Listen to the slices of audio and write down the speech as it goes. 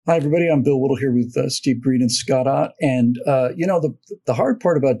Hi, everybody. I'm Bill Whittle here with Steve Green and Scott Ott. And, the hard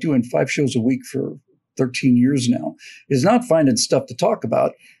part about doing 5 shows a week for 13 years now is not finding stuff to talk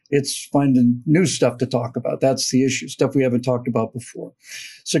about. It's finding new stuff to talk about. That's the issue, stuff we haven't talked about before.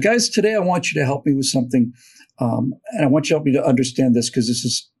 So, guys, today I want you to help me with something. And I want you to help me to understand this because this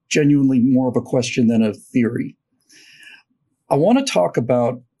is genuinely more of a question than a theory. I want to talk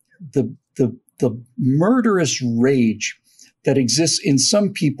about the murderous rage that exists in some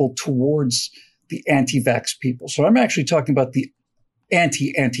people towards the anti-vax people. So I'm actually talking about the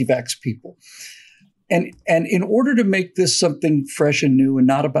anti-vax people. And in order to make this something fresh and new and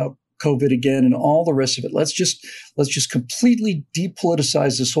not about COVID again and all the rest of it, let's just completely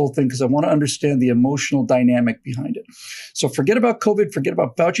depoliticize this whole thing because I want to understand the emotional dynamic behind it. So forget about COVID, forget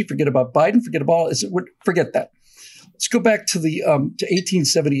about Fauci, forget about Biden, forget that. Let's go back to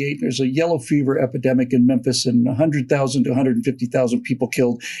 1878. There's a yellow fever epidemic in Memphis, and 100,000 to 150,000 people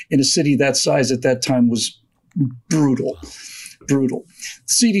killed in a city that size at that time was brutal. Brutal.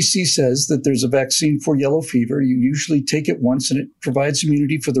 The CDC says that there's a vaccine for yellow fever. You usually take it once, and it provides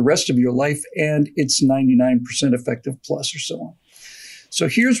immunity for the rest of your life, and it's 99% effective plus or so on. So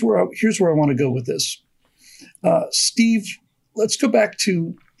here's where I want to go with this. Steve, let's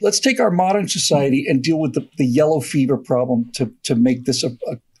take our modern society and deal with the yellow fever problem to make this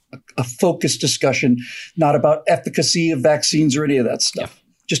a focused discussion, not about efficacy of vaccines or any of that stuff,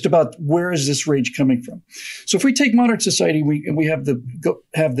 just about where is this rage coming from. So if we take modern society and we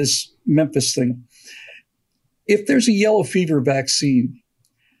have this Memphis thing, if there's a yellow fever vaccine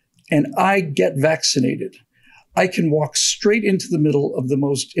and I get vaccinated, I can walk straight into the middle of the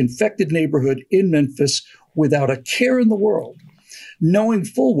most infected neighborhood in Memphis without a care in the world, knowing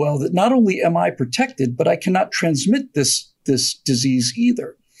full well that not only am I protected, but I cannot transmit this disease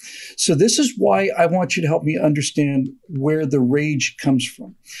either. So this is why I want you to help me understand where the rage comes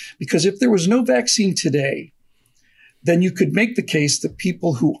from. Because if there was no vaccine today, then you could make the case that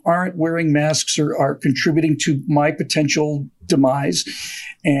people who aren't wearing masks are contributing to my potential demise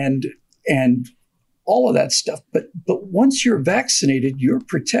and all of that stuff. But once you're vaccinated, you're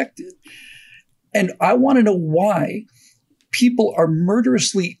protected. And I want to know why people are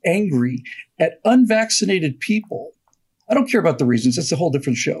murderously angry at unvaccinated people. I don't care about the reasons. That's a whole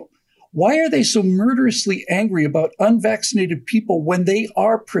different show. Why are they so murderously angry about unvaccinated people when they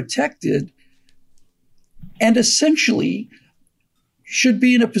are protected and essentially should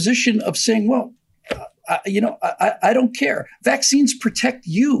be in a position of saying, well, I don't care. Vaccines protect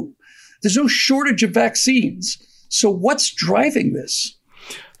you. There's no shortage of vaccines. So what's driving this?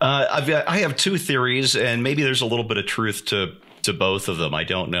 I have two theories, and maybe there's a little bit of truth to both of them. I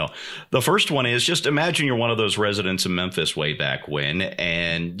don't know. The first one is, just imagine you're one of those residents in Memphis way back when,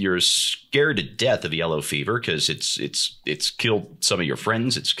 and you're scared to death of yellow fever because it's killed some of your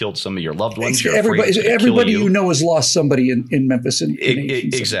friends, it's killed some of your loved ones. Everybody you know has lost somebody in Memphis.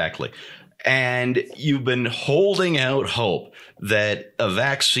 Exactly. And you've been holding out hope that a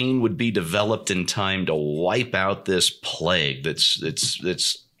vaccine would be developed in time to wipe out this plague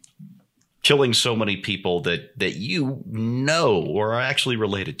that's killing so many people that you know or are actually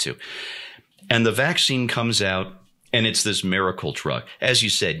related to. And the vaccine comes out, and it's this miracle drug. As you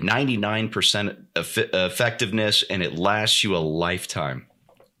said, 99% effectiveness, and it lasts you a lifetime.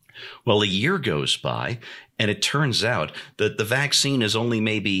 Well, a year goes by, and it turns out that the vaccine is only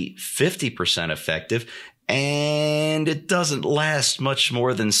maybe 50% effective, and it doesn't last much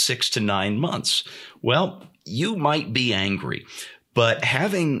more than 6 to 9 months. Well, you might be angry, but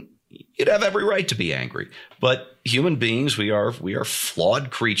you'd have every right to be angry. But human beings, we are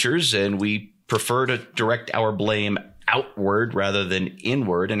flawed creatures, and we prefer to direct our blame outward rather than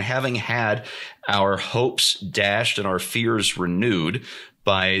inward. And having had our hopes dashed and our fears renewed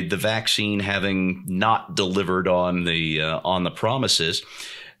by the vaccine having not delivered on the promises,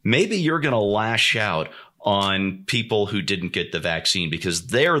 maybe you're going to lash out on people who didn't get the vaccine because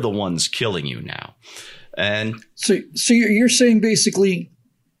they're the ones killing you now. And so you're saying basically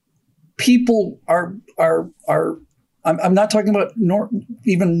people are I'm not talking about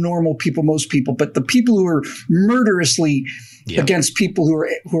even normal people, most people, but the people who are murderously against people who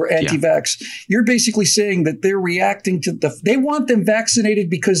are anti-vax. Yeah. You're basically saying that they're reacting to they want them vaccinated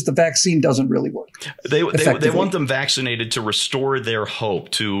because the vaccine doesn't really work. They want them vaccinated to restore their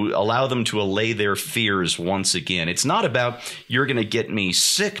hope, to allow them to allay their fears once again. It's not about you're going to get me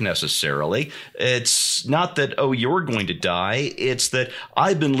sick necessarily. It's not that, oh, you're going to die. It's that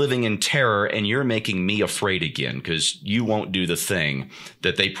I've been living in terror and you're making me afraid again because you won't do the thing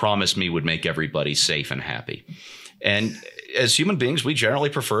that they promised me would make everybody safe and happy. And as human beings, we generally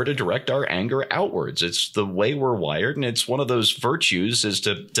prefer to direct our anger outwards. It's the way we're wired, and it's one of those virtues is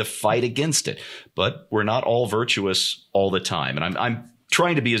to fight against it. But we're not all virtuous all the time. And I'm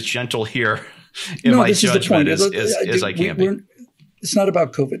trying to be as gentle here in my judgment as I can be. It's not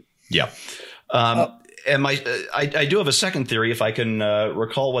about COVID. Yeah. And I do have a second theory, if I can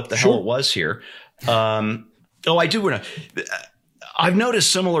recall what the hell it was here. I do. I've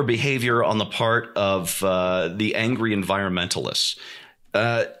noticed similar behavior on the part of the angry environmentalists.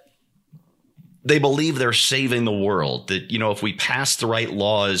 They believe they're saving the world, that, if we pass the right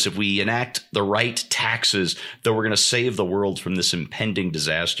laws, if we enact the right taxes, that we're going to save the world from this impending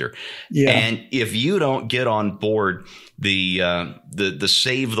disaster. Yeah. And if you don't get on board the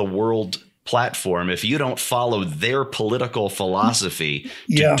save the world platform, if you don't follow their political philosophy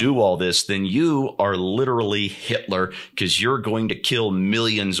to do all this, then you are literally Hitler, because you're going to kill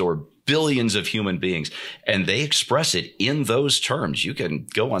millions or billions of human beings. And they express it in those terms. You can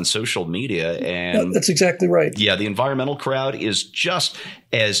go on social media and that's exactly right. Yeah. The environmental crowd is just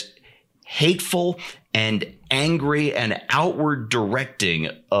as hateful and angry and outward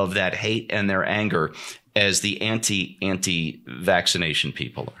directing of that hate and their anger as the anti-vaccination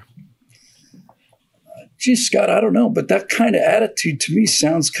people are. Geez, Scott, I don't know, but that kind of attitude to me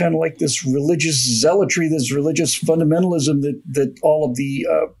sounds kind of like this religious zealotry, this religious fundamentalism that all of the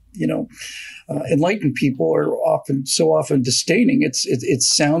enlightened people are so often disdaining. It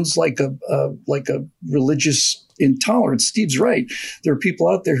sounds like a religious intolerance. Steve's right. There are people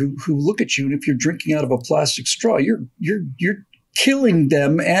out there who look at you, and if you're drinking out of a plastic straw, you're killing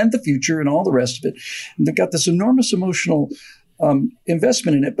them and the future and all the rest of it. And they've got this enormous emotional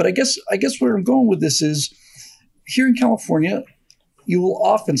investment in it. But I guess where I'm going with this is, here in California, you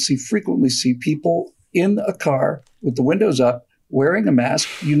will frequently see people in a car with the windows up, wearing a mask.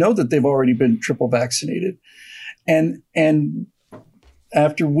 You know that they've already been triple vaccinated. And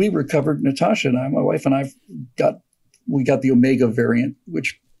after we recovered, Natasha and I, my wife and I, we got the Omega variant,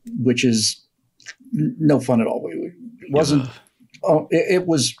 which is no fun at all. It wasn't. Oh, it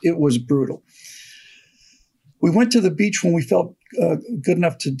was brutal. We went to the beach when we felt good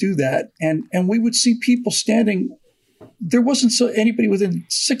enough to do that, and we would see people standing. There wasn't anybody within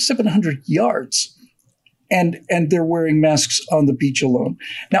 600-700 yards, and they're wearing masks on the beach alone.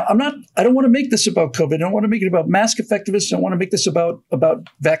 Now, I don't want to make this about COVID. I don't want to make it about mask effectiveness. I don't want to make this about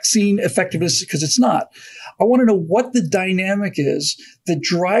vaccine effectiveness, because it's not. I want to know what the dynamic is that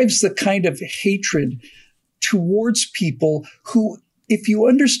drives the kind of hatred towards people who, if you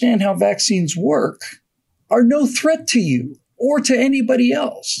understand how vaccines work, are no threat to you or to anybody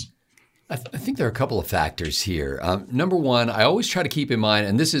else. I think there are a couple of factors here. Number one, I always try to keep in mind,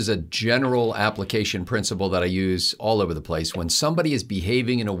 and this is a general application principle that I use all over the place, when somebody is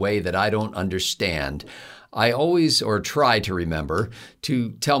behaving in a way that I don't understand, I always, or try to remember,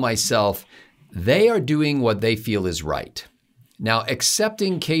 to tell myself, they are doing what they feel is right. Now,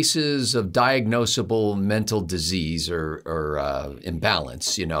 accepting cases of diagnosable mental disease or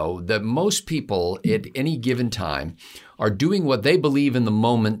imbalance, that most people at any given time are doing what they believe in the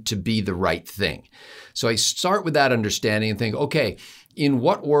moment to be the right thing. So I start with that understanding and think, okay, in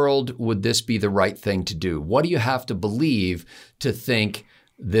what world would this be the right thing to do? What do you have to believe to think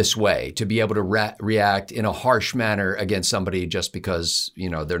this way, to be able to react in a harsh manner against somebody just because,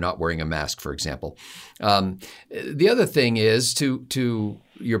 they're not wearing a mask, for example. The other thing is to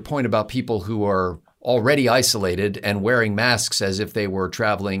your point about people who are already isolated and wearing masks as if they were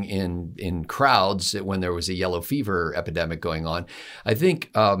traveling in crowds when there was a yellow fever epidemic going on. I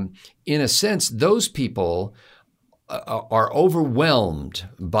think, in a sense, those people are overwhelmed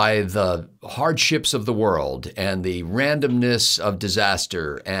by the hardships of the world and the randomness of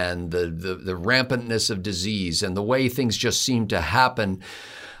disaster and the rampantness of disease and the way things just seem to happen,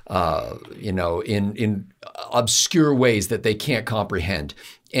 in obscure ways that they can't comprehend.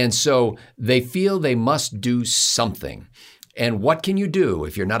 And so they feel they must do something. And what can you do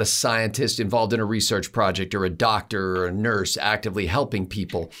if you're not a scientist involved in a research project or a doctor or a nurse actively helping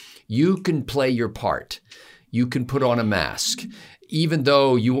people? You can play your part. You can put on a mask, even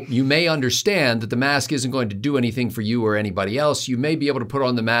though you may understand that the mask isn't going to do anything for you or anybody else. You may be able to put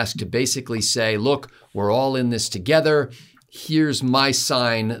on the mask to basically say, look, we're all in this together. Here's my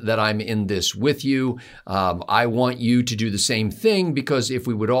sign that I'm in this with you. I want you to do the same thing, because if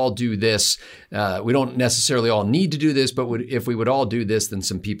we would all do this, we don't necessarily all need to do this, but if we would all do this, then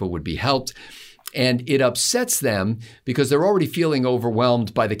some people would be helped. And it upsets them because they're already feeling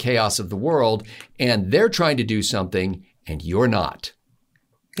overwhelmed by the chaos of the world, and they're trying to do something and you're not.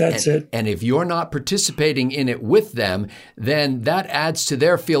 That's it. And if you're not participating in it with them, then that adds to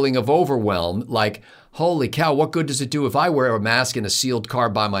their feeling of overwhelm. Like, holy cow, what good does it do if I wear a mask in a sealed car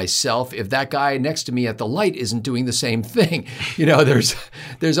by myself if that guy next to me at the light isn't doing the same thing?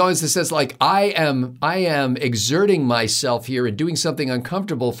 There's always this sense like I am exerting myself here and doing something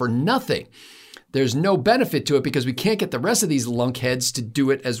uncomfortable for nothing. There's no benefit to it because we can't get the rest of these lunkheads to do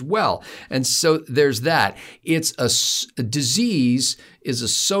it as well. And so there's that. It's a disease is a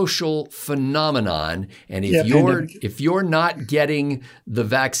social phenomenon. And if you're not getting the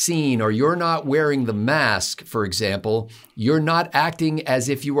vaccine or you're not wearing the mask, for example, you're not acting as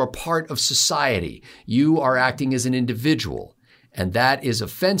if you are part of society. You are acting as an individual. And that is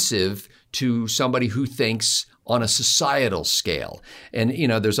offensive to somebody who thinks on a societal scale. And,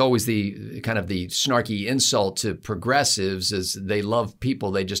 there's always the kind of the snarky insult to progressives is they love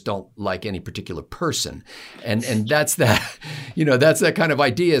people, they just don't like any particular person. And that's that, that's that kind of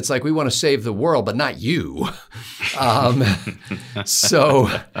idea. It's like we want to save the world, but not you. And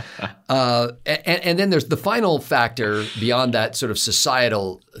then there's the final factor beyond that sort of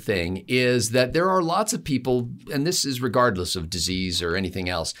societal thing is that there are lots of people, and this is regardless of disease or anything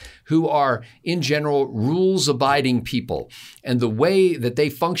else, who are in general rules-abiding people. And the way that they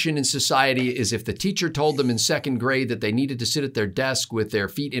function in society is if the teacher told them in second grade that they needed to sit at their desk with their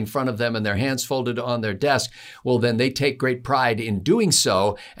feet in front of them and their hands folded on their desk, well, then they take great pride in doing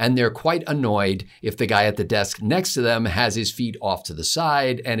so. And they're quite annoyed if the guy at the desk next to them has his feet off to the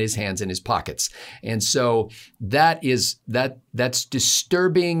side and his hands in his pockets. And so that's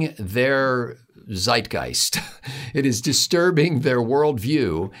disturbing their zeitgeist. It is disturbing their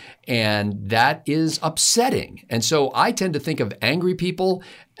worldview, and that is upsetting. And so I tend to think of angry people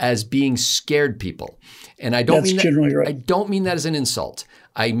as being scared people. And I don't mean that as an insult.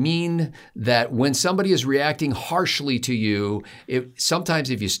 I mean that when somebody is reacting harshly to you, sometimes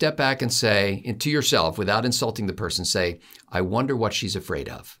if you step back and say, and to yourself, without insulting the person, say, I wonder what she's afraid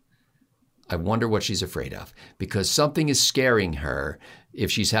of. I wonder what she's afraid of, because something is scaring her if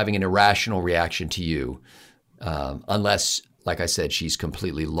she's having an irrational reaction to you, unless, like I said, she's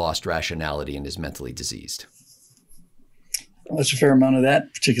completely lost rationality and is mentally diseased. Well, there's a fair amount of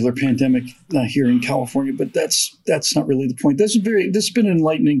that particular pandemic here in California, but that's not really the point. This has been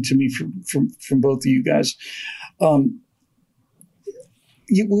enlightening to me from both of you guys. We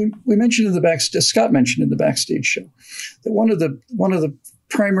mentioned in the backstage, Scott mentioned in the backstage show, that one of the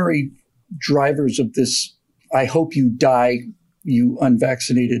primary drivers of this "I hope you die, you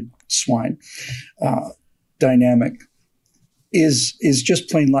unvaccinated swine" dynamic is just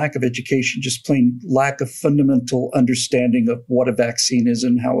plain lack of education, just plain lack of fundamental understanding of what a vaccine is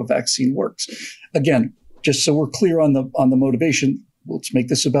and how a vaccine works. Again, just so we're clear on the motivation, let's make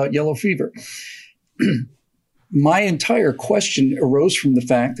this about yellow fever. My entire question arose from the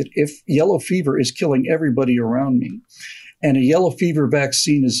fact that if yellow fever is killing everybody around me, and a yellow fever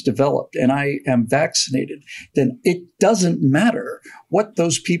vaccine is developed and I am vaccinated, then it doesn't matter what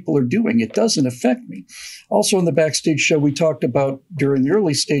those people are doing. It doesn't affect me. Also on the backstage show, we talked about during the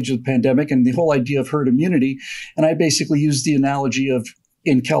early stage of the pandemic and the whole idea of herd immunity. And I basically used the analogy of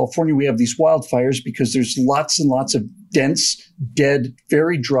in California, we have these wildfires because there's lots and lots of dense, dead,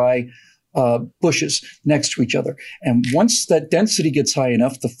 very dry bushes next to each other. And once that density gets high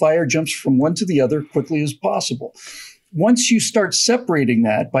enough, the fire jumps from one to the other quickly as possible. Once you start separating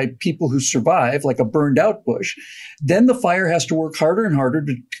that by people who survive, like a burned out bush, then the fire has to work harder and harder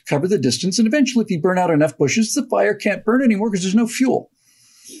to cover the distance. And eventually, if you burn out enough bushes, the fire can't burn anymore because there's no fuel.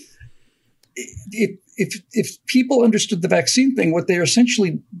 If people understood the vaccine thing, what they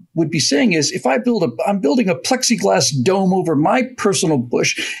essentially would be saying is, if I'm building a plexiglass dome over my personal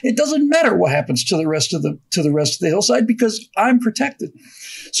bush, it doesn't matter what happens to the rest of the hillside because I'm protected.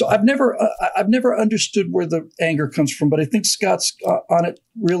 So I've never understood where the anger comes from, but I think Scott's on it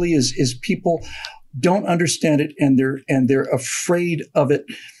really is people don't understand it and they're afraid of it.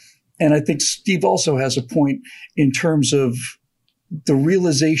 And I think Steve also has a point in terms of the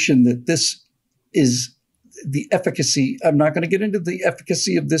realization that this is the efficacy. I'm not going to get into the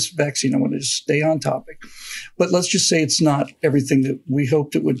efficacy of this vaccine. I want to just stay on topic. But let's just say it's not everything that we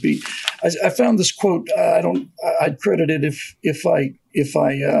hoped it would be. I found this quote. I'd credit it if I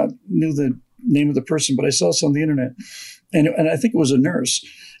knew the name of the person, but I saw this on the internet. And I think it was a nurse.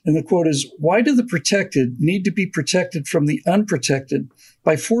 And the quote is, "Why do the protected need to be protected from the unprotected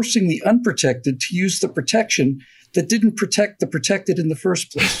by forcing the unprotected to use the protection that didn't protect the protected in the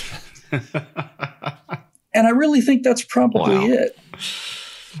first place?" And I really think that's probably it.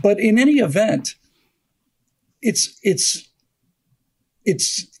 But in any event, it's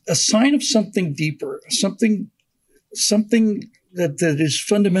a sign of something deeper, something that is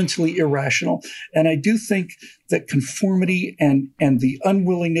fundamentally irrational. And I do think that conformity and the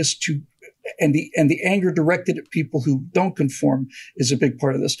unwillingness to the anger directed at people who don't conform is a big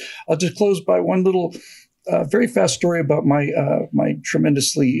part of this. I'll just close by one little very fast story about my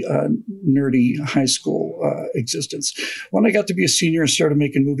tremendously nerdy high school existence. When I got to be a senior, I started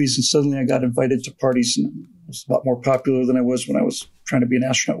making movies, and suddenly I got invited to parties, and I was a lot more popular than I was when I was trying to be an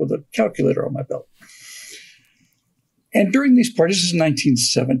astronaut with a calculator on my belt. And during these parties, this is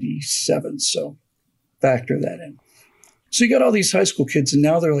 1977, so factor that in. So you got all these high school kids, and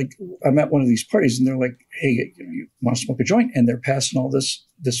now they're like, I'm at one of these parties, and they're like, hey, you want to smoke a joint? And they're passing all this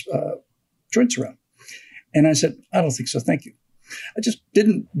joints around. And I said, I don't think so, thank you. I just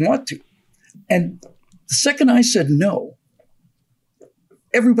didn't want to. And the second I said no,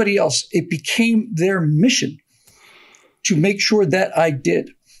 everybody else, it became their mission to make sure that I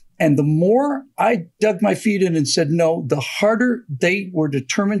did. And the more I dug my feet in and said no, the harder they were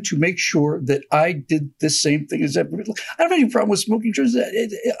determined to make sure that I did the same thing as everybody. I don't have any problem with smoking joints.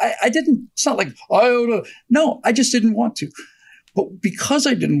 I didn't, it's not like, no, I just didn't want to. But because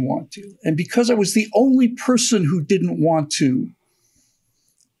I didn't want to, and because I was the only person who didn't want to,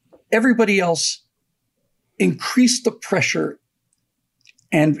 everybody else increased the pressure.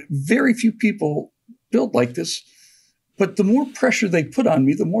 And very few people build like this. But the more pressure they put on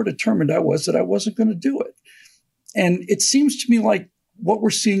me, the more determined I was that I wasn't going to do it. And it seems to me like what we're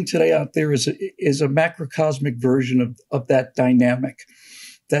seeing today out there is a macrocosmic version of that dynamic,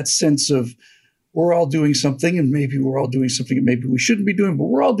 that sense of we're all doing something, and maybe we're all doing something that maybe we shouldn't be doing, but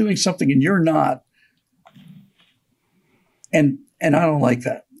we're all doing something and you're not. And I don't like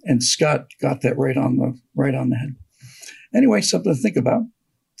that. And Scott got that right on the head. Anyway, something to think about.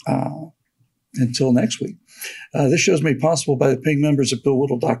 Until next week. This show is made possible by the paying members at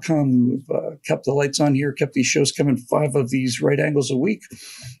BillWhittle.com who have kept the lights on here, kept these shows coming, 5 of these right angles a week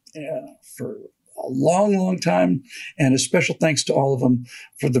for a long, long time. And a special thanks to all of them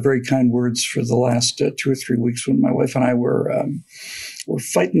for the very kind words for the last 2 or 3 weeks when my wife and I were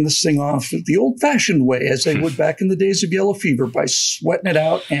fighting this thing off the old-fashioned way, as they would back in the days of yellow fever, by sweating it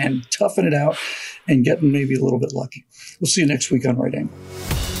out and toughing it out and getting maybe a little bit lucky. We'll see you next week on Right Angle.